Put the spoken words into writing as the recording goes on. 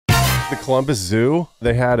the Columbus Zoo,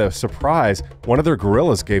 they had a surprise. One of their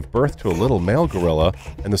gorillas gave birth to a little male gorilla,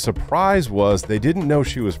 and the surprise was they didn't know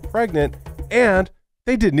she was pregnant, and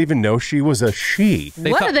they didn't even know she was a she.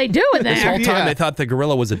 What are they doing there? This whole time they thought the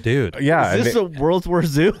gorilla was a dude. Yeah. Is this a World's Worst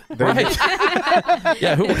Zoo? Right.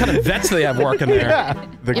 Yeah, what kind of vets do they have working there? Yeah.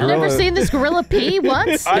 The You've gorilla, never seen this gorilla pee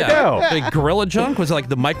once? I know. The gorilla junk was it like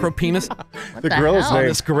the micro penis. The gorilla's hell? name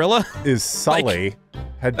This gorilla. is Sully.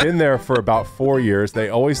 Had been there for about 4 years. They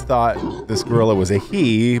always thought this gorilla was a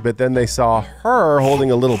he, but then they saw her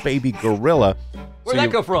holding a little baby gorilla. Where'd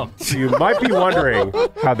that go from? So you might be wondering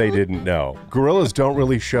how they didn't know. Gorillas don't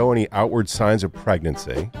really show any outward signs of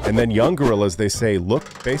pregnancy. And then young gorillas, they say,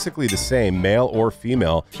 look basically the same, male or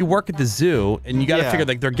female. If you work at the zoo and you got to figure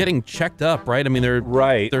like they're getting checked up, right? I mean,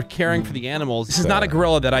 they're caring for the animals. This is not a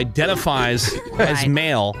gorilla that identifies as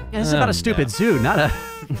male. Yeah, this is about a stupid zoo, not a...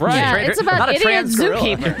 Right. Yeah, it's about not a idiot trans gorilla.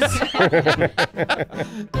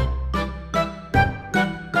 zookeepers.